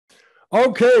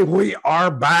Okay, we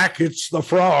are back. It's the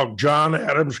frog, John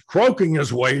Adams, croaking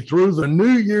his way through the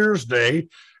New Year's Day.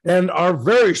 And our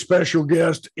very special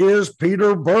guest is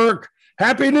Peter Berk.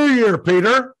 Happy New Year,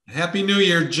 Peter. Happy New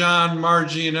Year, John,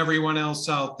 Margie, and everyone else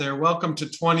out there. Welcome to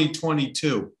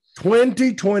 2022.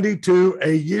 2022,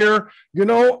 a year,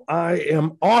 I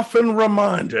am often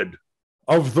reminded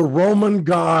of the Roman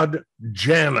god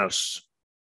Janus,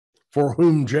 for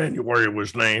whom January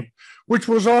was named, which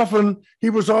was he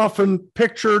was often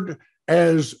pictured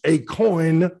as a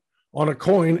coin on a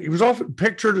coin. He was often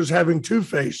pictured as having two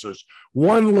faces,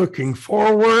 one looking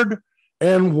forward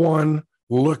and one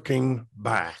looking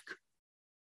back.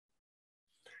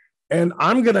 And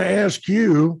I'm going to ask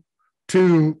you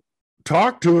to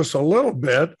talk to us a little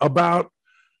bit about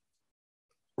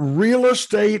real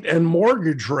estate and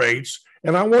mortgage rates.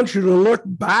 And I want you to look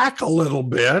back a little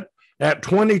bit at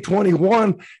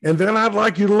 2021, and then I'd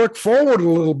like you to look forward a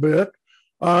little bit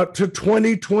to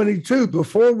 2022.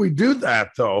 Before we do that,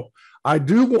 though, I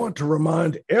do want to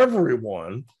remind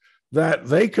everyone that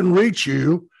they can reach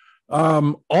you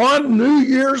on New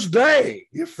Year's Day,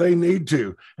 if they need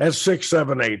to, at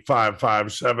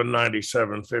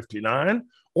 678-557-9759,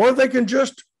 or they can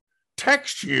just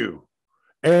text you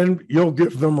and you'll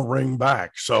give them a ring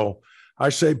back. So I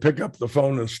say pick up the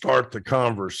phone and start the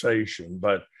conversation.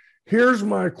 But here's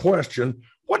my question.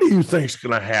 What do you think is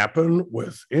going to happen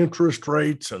with interest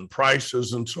rates and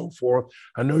prices and so forth?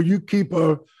 I know you keep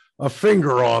a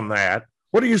finger on that.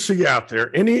 What do you see out there?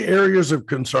 Any areas of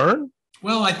concern?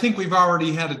 Well, I think we've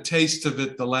already had a taste of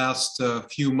it the last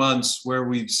few months, where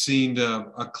we've seen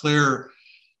a clear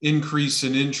increase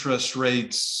in interest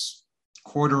rates.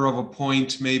 Quarter of a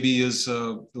point maybe is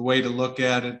the way to look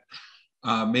at it,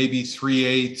 maybe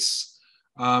 3/8.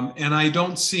 And I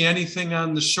don't see anything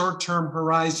on the short-term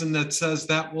horizon that says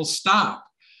that will stop.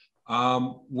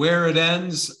 Where it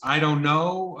ends, I don't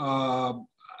know.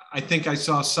 I think I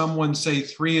saw someone say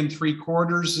 3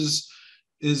 3/4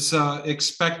 is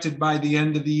expected by the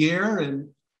end of the year, and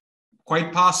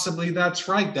quite possibly that's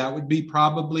right. That would be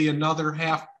probably another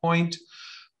 0.5 point,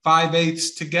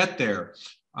 5/8 to get there,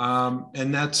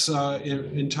 and that's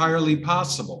entirely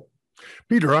possible.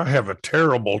 Peter, I have a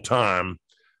terrible time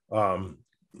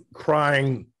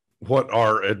crying what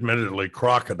are admittedly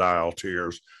crocodile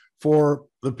tears for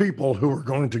the people who are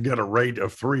going to get a rate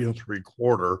of 3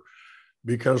 3/4,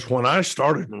 because when I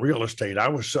started in real estate, I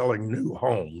was selling new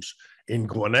homes in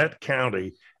Gwinnett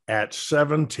County at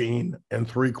 17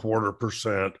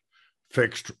 3/4%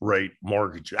 fixed rate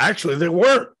mortgage. Actually, they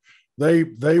weren't.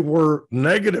 They were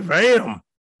negative AM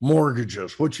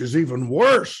mortgages, which is even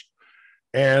worse.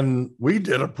 And we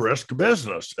did a brisk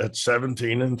business at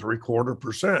 17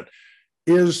 3/4%.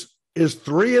 Is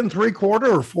 3 3/4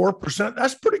 or 4%?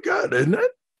 That's pretty good, isn't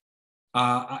it?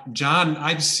 John,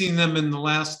 I've seen them in the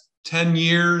last 10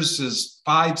 years as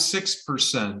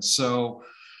 5-6%. So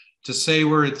to say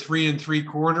we're at 3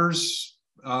 3/4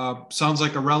 sounds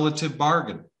like a relative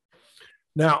bargain.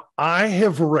 Now, I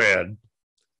have read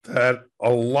that a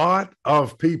lot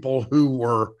of people who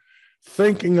were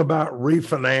thinking about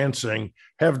refinancing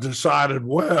have decided,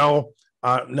 well,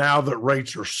 now that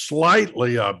rates are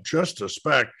slightly up, just a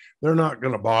speck, they're not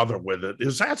going to bother with it.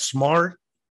 Is that smart?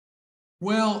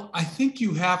 Well, I think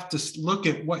you have to look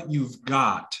at what you've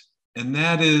got. And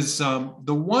that is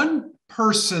the one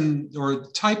person or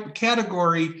type of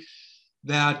category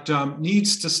that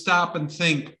needs to stop and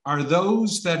think are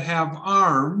those that have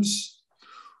arms,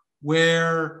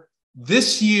 where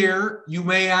this year you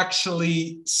may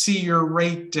actually see your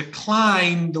rate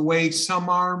decline the way some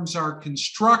arms are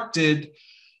constructed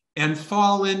and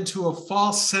fall into a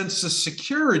false sense of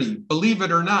security, believe it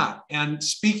or not. And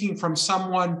speaking from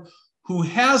someone who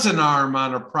has an arm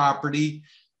on a property,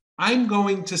 I'm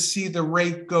going to see the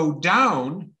rate go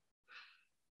down,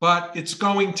 but it's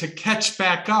going to catch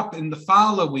back up in the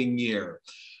following year.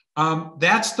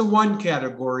 That's the one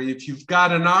category. If you've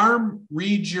got an arm,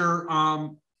 read your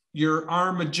arm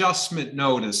adjustment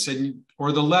notice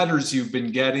or the letters you've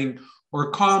been getting,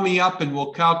 or call me up and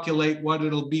we'll calculate what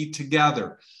it'll be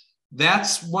together.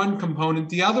 That's one component.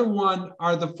 The other one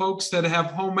are the folks that have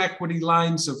home equity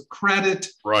lines of credit,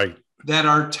 right, that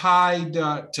are tied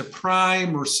to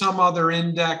prime or some other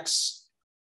index.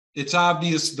 It's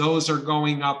obvious those are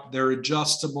going up. They're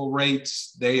adjustable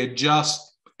rates. They adjust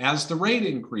as the rate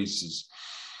increases.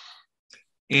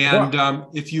 And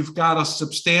if you've got a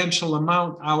substantial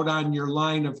amount out on your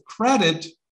line of credit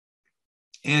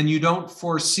and you don't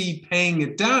foresee paying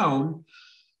it down,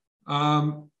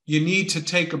 you need to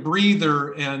take a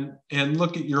breather and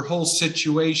look at your whole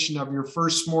situation of your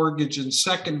first mortgage and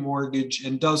second mortgage,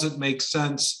 and does it make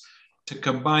sense to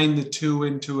combine the two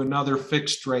into another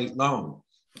fixed rate loan.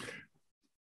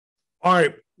 All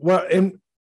right. Well, and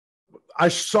I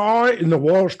saw in the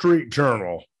Wall Street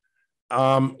Journal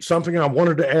something I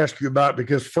wanted to ask you about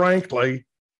because, frankly,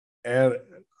 and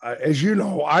as you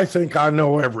know, I think I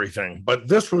know everything, but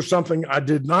this was something I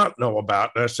did not know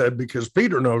about. And I said, because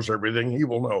Peter knows everything, he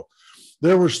will know.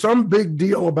 There was some big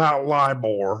deal about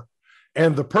LIBOR,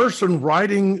 and the person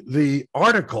writing the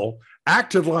article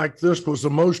acted like this was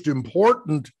the most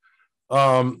important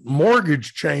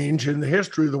mortgage change in the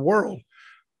history of the world.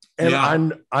 And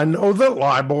yeah. I know that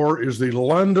LIBOR is the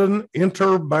London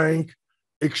Interbank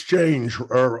Exchange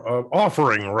or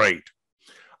offering rate.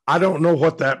 I don't know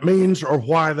what that means or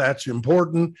why that's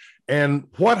important and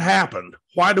what happened.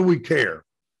 Why do we care?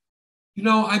 You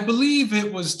know, I believe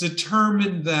it was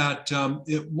determined that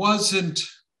it wasn't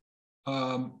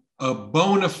a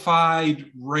bona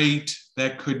fide rate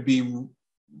that could be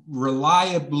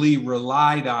reliably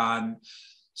relied on.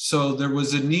 So there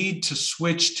was a need to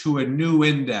switch to a new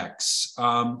index.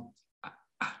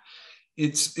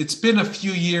 It's been a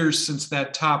few years since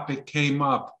that topic came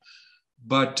up,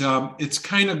 but it's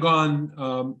kind of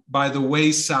gone by the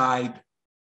wayside.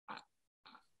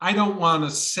 I don't want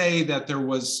to say that there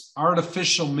was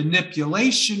artificial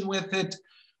manipulation with it,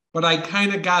 but I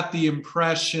kind of got the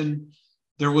impression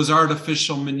there was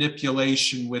artificial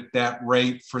manipulation with that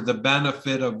rate for the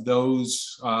benefit of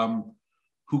those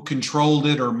who controlled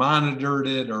it or monitored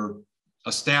it or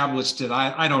established it.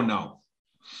 I don't know.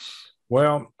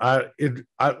 Well,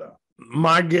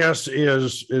 my guess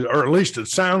is, or at least it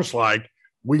sounds like,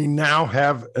 we now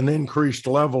have an increased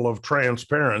level of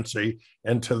transparency.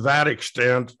 And to that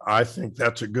extent, I think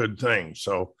that's a good thing.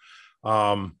 So,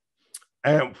 and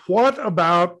what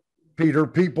about, Peter,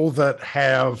 people that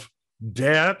have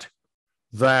debt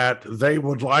that they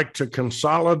would like to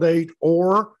consolidate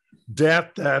or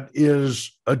debt that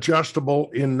is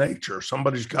adjustable in nature?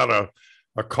 Somebody's got a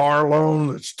car loan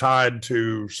that's tied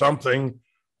to something,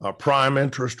 a prime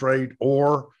interest rate,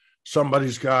 or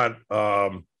somebody's got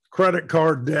credit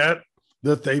card debt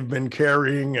that they've been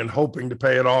carrying and hoping to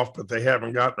pay it off, but they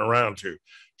haven't gotten around to.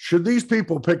 Should these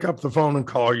people pick up the phone and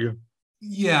call you?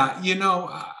 Yeah, you know,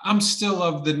 I'm still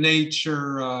of the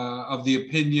nature of the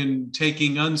opinion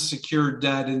taking unsecured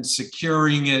debt and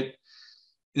securing it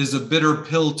is a bitter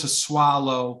pill to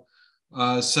swallow,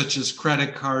 such as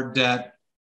credit card debt.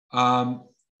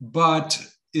 But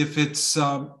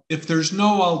if there's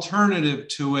no alternative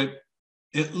to it,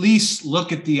 at least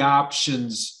look at the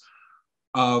options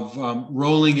of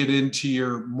rolling it into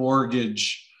your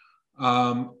mortgage.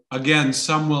 Again,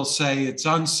 some will say it's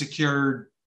unsecured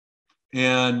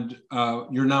and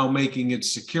you're now making it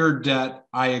secured debt.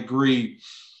 I agree.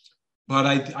 But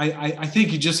I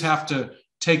think you just have to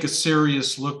take a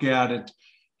serious look at it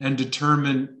and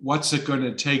determine what's it going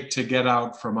to take to get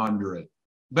out from under it.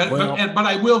 But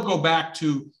I will go back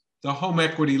to the home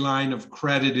equity line of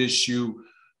credit issue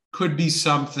could be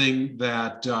something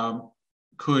that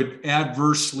could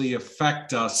adversely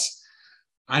affect us.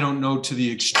 I don't know to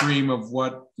the extreme of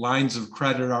what lines of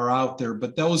credit are out there,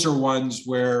 but those are ones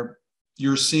where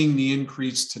you're seeing the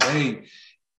increase today.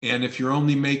 And if you're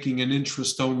only making an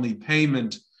interest-only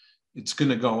payment, it's going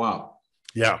to go up.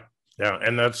 Yeah.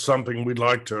 And that's something we'd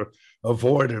like to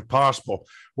avoid if possible.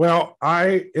 Well,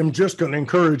 I am just going to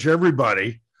encourage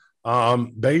everybody,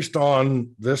 based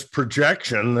on this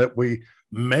projection, that we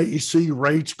may see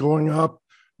rates going up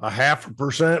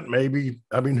 0.5%, maybe.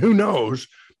 I mean, who knows?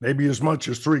 Maybe as much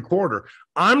as 0.75%.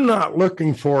 I'm not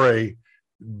looking for a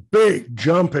big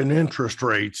jump in interest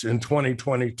rates in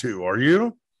 2022. Are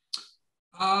you?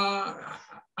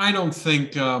 I don't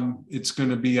think it's going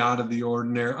to be out of the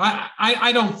ordinary.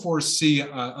 I don't foresee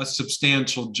a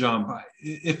substantial jump.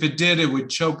 If it did, it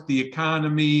would choke the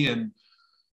economy, and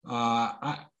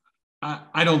I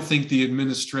don't think the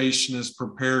administration is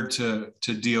prepared to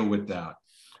deal with that.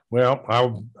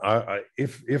 Well,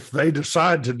 if they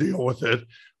decide to deal with it,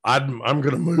 I'm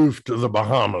going to move to the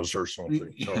Bahamas or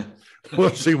something. So we'll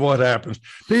see what happens.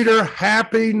 Peter,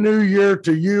 Happy New Year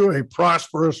to you, a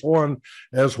prosperous one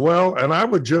as well. And I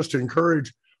would just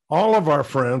encourage all of our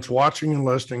friends watching and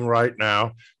listening right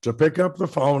now to pick up the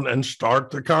phone and start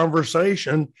the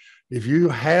conversation. If you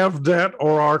have debt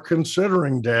or are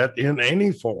considering debt in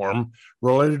any form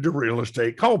related to real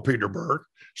estate, call Peter Berk,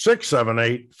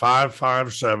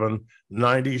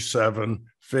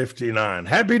 678-557-9759.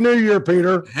 Happy New Year,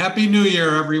 Peter. Happy New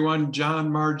Year, everyone. John,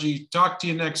 Margie, talk to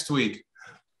you next week.